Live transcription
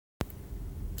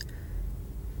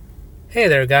Hey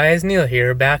there guys, Neil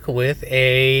here, back with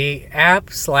a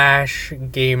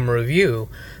app/game review.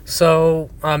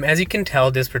 As you can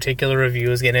tell, this particular review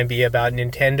is going to be about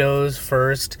Nintendo's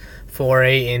first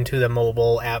foray into the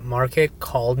mobile app market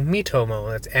called Miitomo.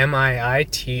 That's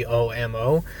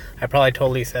Miitomo. I probably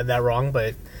totally said that wrong,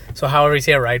 so however you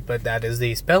say it right, but that is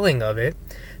the spelling of it.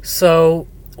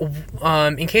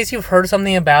 In case you've heard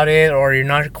something about it or you're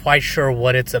not quite sure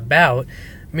what it's about,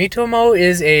 Miitomo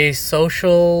is a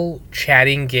social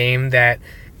chatting game that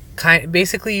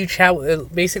basically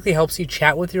helps you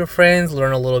chat with your friends,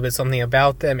 learn a little bit something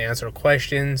about them, answer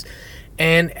questions,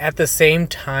 and at the same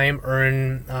time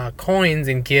earn coins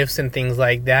and gifts and things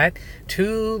like that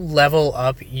to level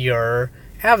up your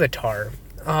avatar.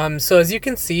 So as you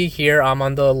can see here, I'm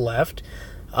on the left.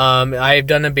 I've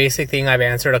done a basic thing. I've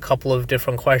answered a couple of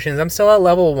different questions. I'm still at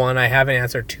level 1. I haven't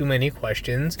answered too many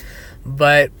questions.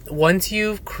 But once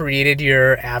you've created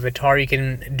your avatar, you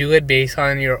can do it based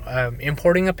on your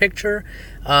importing a picture.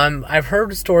 I've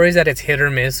heard stories that it's hit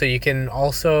or miss, so you can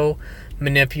also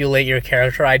manipulate your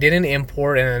character. I didn't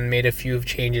import and made a few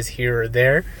changes here or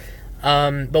there.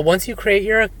 But once you create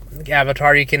your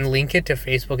avatar, you can link it to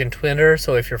Facebook and Twitter,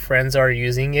 so if your friends are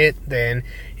using it, then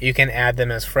you can add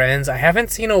them as friends. I haven't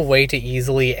seen a way to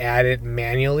easily add it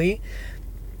manually,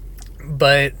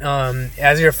 but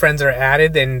as your friends are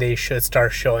added, then they should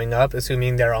start showing up,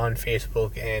 assuming they're on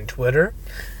Facebook and Twitter.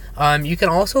 You can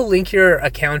also link your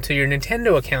account to your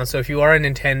Nintendo account, so if you are a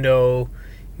Nintendo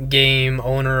game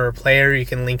owner or player, you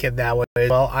can link it that way.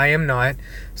 Well, I am not,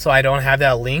 so I don't have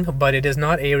that link, but it is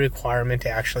not a requirement to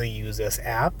actually use this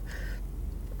app.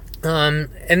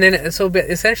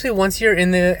 Essentially, once you're in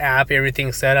the app,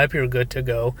 everything's set up, you're good to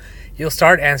go. You'll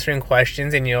start answering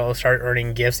questions and you'll start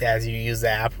earning gifts as you use the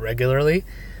app regularly.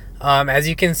 As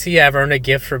you can see, I've earned a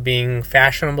gift for being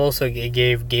fashionable, so it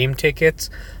gave game tickets.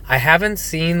 I haven't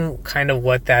seen kind of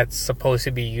what that's supposed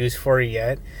to be used for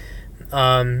yet.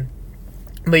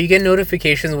 But you get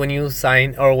notifications when you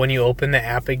sign or when you open the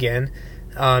app again,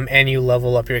 and you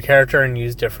level up your character and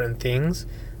use different things.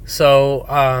 So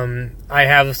I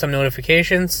have some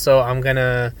notifications, so I'm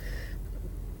gonna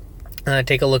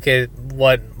take a look at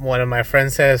what one of my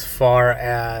friends said as far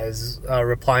as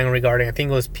replying regarding, I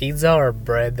think it was pizza or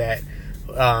bread that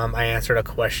I answered a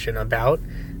question about.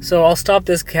 So I'll stop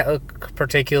this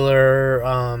particular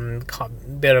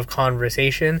bit of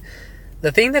conversation.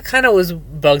 The thing that kind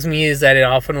of bugs me is that it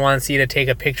often wants you to take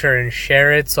a picture and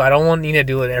share it, so I don't need to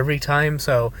do it every time,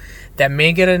 so that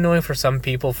may get annoying for some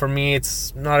people. For me,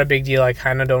 it's not a big deal. I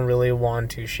kind of don't really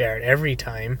want to share it every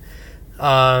time.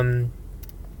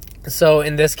 So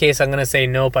in this case, I'm going to say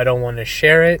nope, I don't want to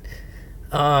share it.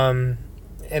 And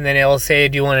then it'll say,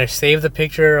 do you want to save the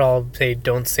picture? I'll say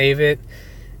don't save it.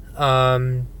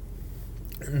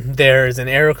 There's an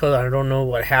error code. I don't know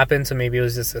what happened, so maybe it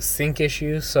was just a sync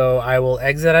issue. So I will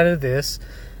exit out of this,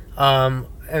 and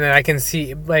then I can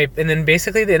see, and then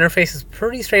basically the interface is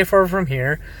pretty straightforward from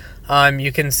here.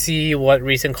 You can see what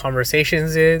recent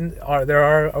conversations are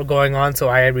going on. So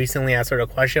I had recently answered a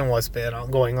question, what's been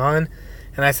going on,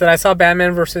 and I said I saw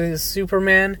Batman versus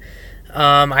Superman.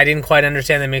 I didn't quite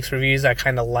understand the mixed reviews. I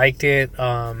kind of liked it.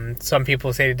 Some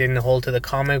people say it didn't hold to the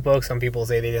comic book. Some people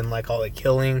say they didn't like all the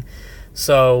killing.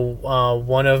 So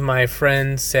one of my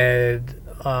friends said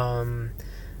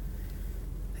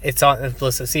it's on.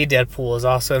 Let's see, Deadpool is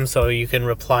awesome. So you can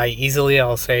reply easily.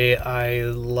 I'll say I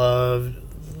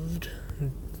loved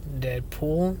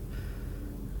Deadpool,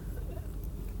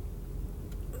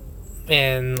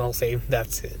 and I'll say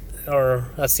that's it.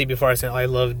 Or let's see, before I say I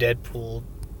love Deadpool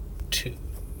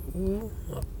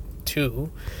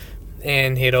 2,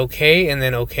 and hit OK, and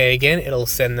then OK again. It'll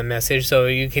send the message, so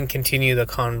you can continue the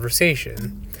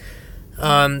conversation.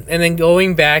 And then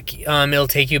going back, it'll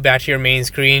take you back to your main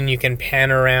screen. You can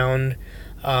pan around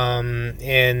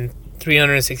in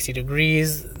 360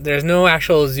 degrees. There's no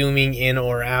actual zooming in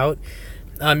or out.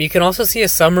 You can also see a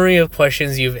summary of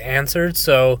questions you've answered.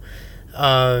 So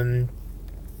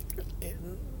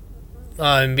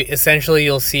essentially,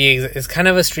 you'll see it's kind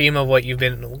of a stream of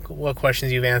what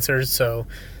questions you've answered. So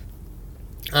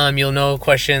you'll know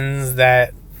questions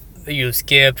that you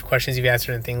skipped, questions you've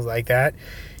answered, and things like that.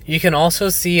 You can also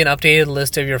see an updated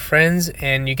list of your friends,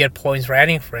 and you get points for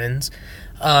adding friends.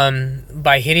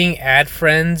 By hitting add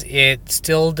friends, it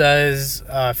still does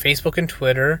Facebook and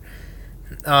Twitter.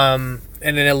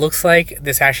 And then it looks like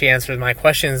this actually answers my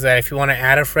questions, that if you want to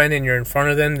add a friend and you're in front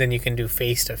of them, then you can do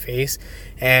face-to-face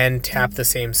and tap the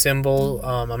same symbol.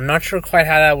 I'm not sure quite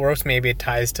how that works. Maybe it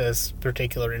ties to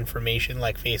particular information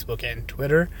like Facebook and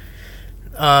Twitter.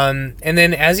 And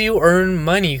then as you earn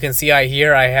money, you can see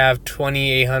here I have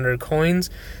 2,800 coins.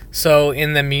 So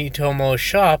in the Miitomo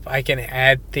shop, I can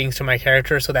add things to my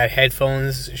character. So that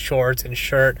headphones, shorts, and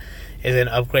shirt is an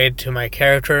upgrade to my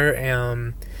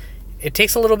character. It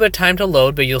takes a little bit of time to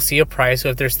load, but you'll see a price. So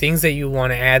if there's things that you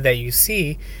want to add that you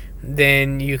see,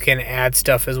 then you can add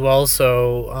stuff as well.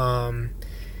 So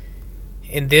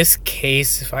in this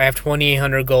case, if I have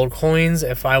 2,800 gold coins,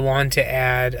 if I want to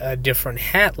add a different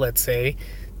hat, let's say,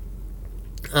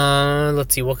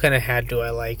 let's see, what kind of hat do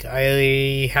I like?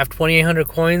 I have 2,800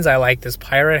 coins. I like this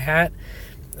pirate hat,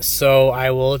 so I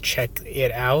will check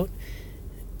it out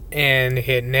and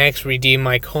hit next, redeem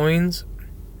my coins.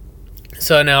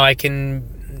 So now I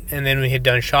can, and then we hit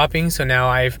done shopping. So now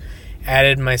I've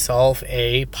added myself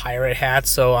a pirate hat.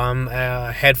 So I'm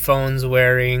headphones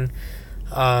wearing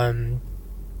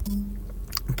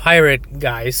pirate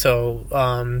guy.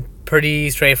 So pretty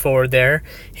straightforward there.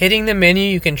 Hitting the menu,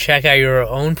 you can check out your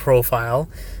own profile,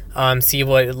 see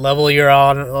what level you're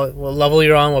on,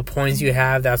 what points you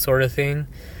have, that sort of thing.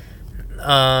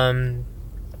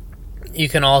 You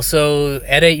can also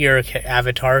edit your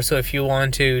avatar, so if you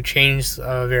want to change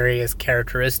various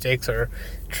characteristics or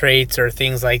traits or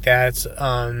things like that,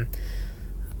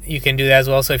 you can do that as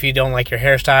well. So if you don't like your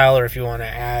hairstyle, or if you want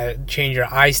to change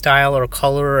your eye style or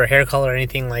color or hair color or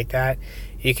anything like that,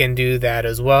 you can do that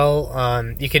as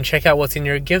well. You can check out what's in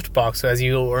your gift box. So as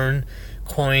you earn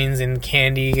coins and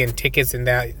candy and tickets and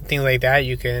things like that,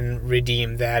 you can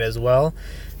redeem that as well.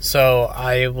 So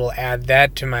I will add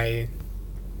that to my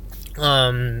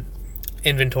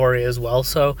inventory as well.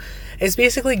 So it's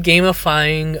basically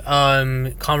gamifying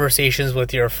conversations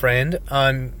with your friend.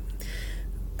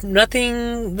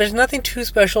 There's nothing too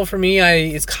special for me.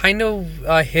 It's kind of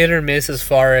hit or miss as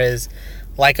far as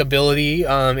likability.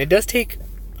 It does take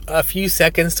a few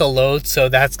seconds to load, so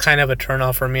that's kind of a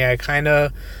turnoff for me. I kind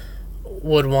of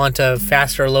would want a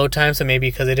faster load time, so maybe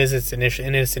because it is in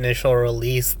its initial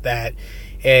release, that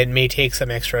it may take some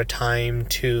extra time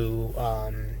to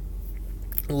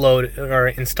load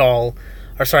or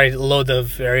load the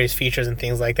various features and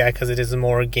things like that, because it is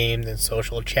more game than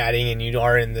social chatting, and you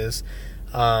are in this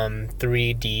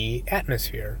 3D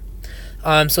atmosphere.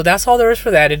 So that's all there is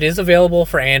for that. It is available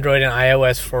for Android and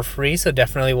iOS for free, so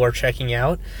definitely worth checking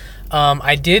out.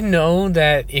 I did know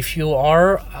that if you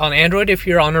are on Android, if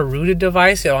you're on a rooted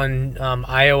device, on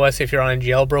iOS, if you're on a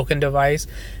jailbroken device,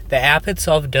 the app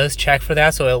itself does check for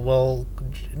that, so it will,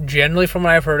 generally from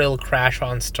what I've heard, it'll crash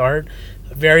on start.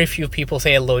 Very few people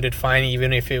say it loaded fine,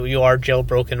 even if you are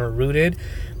jailbroken or rooted.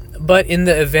 But in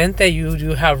the event that you do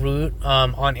have root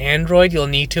on Android, you'll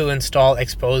need to install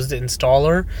Exposed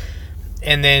Installer,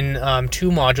 and then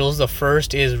 2 modules. The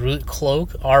first is Root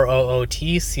Cloak, ROOTCLOAK.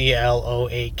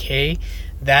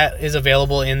 That is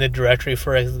available in the directory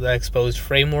for the Exposed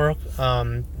framework.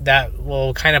 That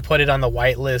will kind of put it on the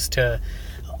whitelist to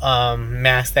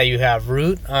mask that you have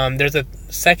root. There's a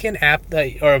second app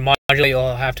or module that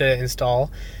you'll have to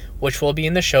install, which will be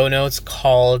in the show notes,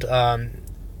 called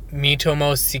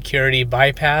Miitomo Security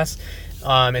Bypass.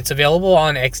 It's available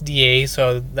on XDA,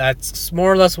 so that's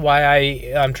more or less why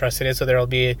I trusted it. So there will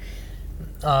be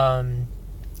a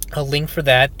link for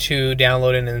that to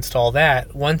download and install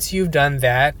that. Once you've done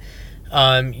that,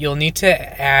 you'll need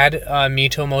to add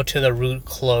Miitomo to the root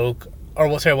cloak.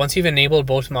 Once you've enabled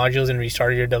both modules and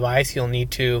restarted your device, you'll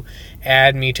need to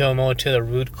add Miitomo to the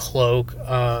root cloak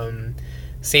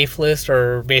safe list,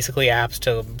 or basically apps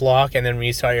to block, and then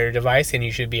restart your device, and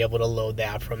you should be able to load the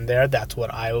app from there. That's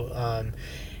what I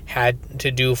had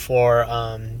to do for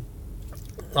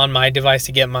on my device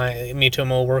to get my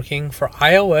Miitomo working. For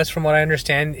iOS, from what I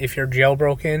understand, if you're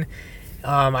jailbroken,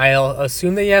 I'll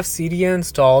assume that you have Cydia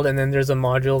installed, and then there's a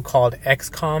module called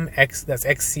XCOM, that's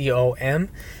XCOM.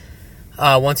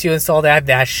 Once you install that,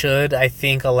 that should, I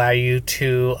think, allow you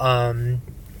to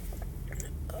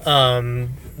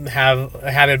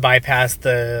have it bypass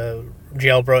the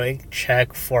jailbreak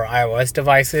check for iOS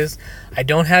devices. I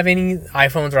don't have any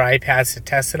iPhones or iPads to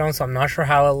test it on, so I'm not sure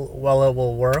how well it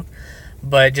will work.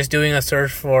 But just doing a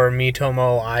search for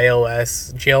Miitomo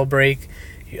iOS jailbreak,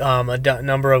 a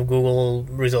number of Google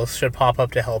results should pop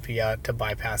up to help you out to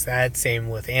bypass that. Same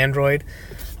with Android.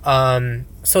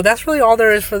 So that's really all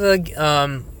there is for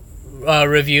the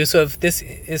review. So if this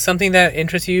is something that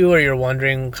interests you, or you're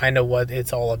wondering kind of what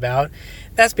it's all about,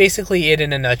 that's basically it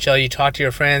in a nutshell. You talk to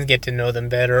your friends, get to know them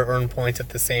better, earn points at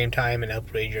the same time, and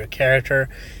upgrade your character,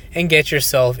 and get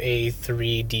yourself a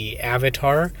 3D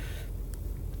avatar.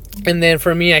 And then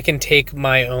for me, I can take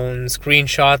my own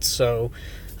screenshots, so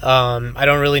I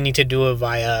don't really need to do it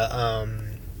via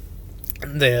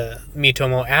the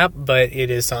Miitomo app, but it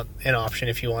is an option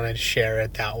if you want to share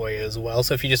it that way as well.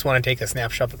 So if you just want to take a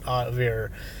snapshot of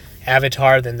your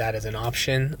avatar, then that is an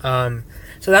option.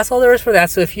 So that's all there is for that.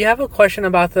 So if you have a question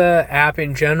about the app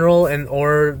in general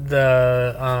or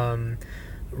the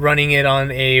running it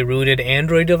on a rooted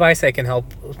Android device, I can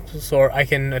help. So I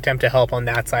can attempt to help on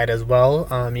that side as well.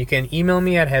 You can email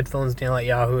me at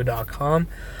headphonesnail@yahoo.com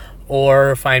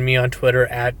or find me on Twitter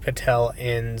at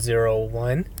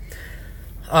PatelN01.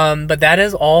 But that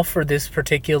is all for this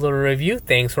particular review.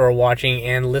 Thanks for watching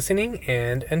and listening,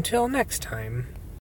 and until next time.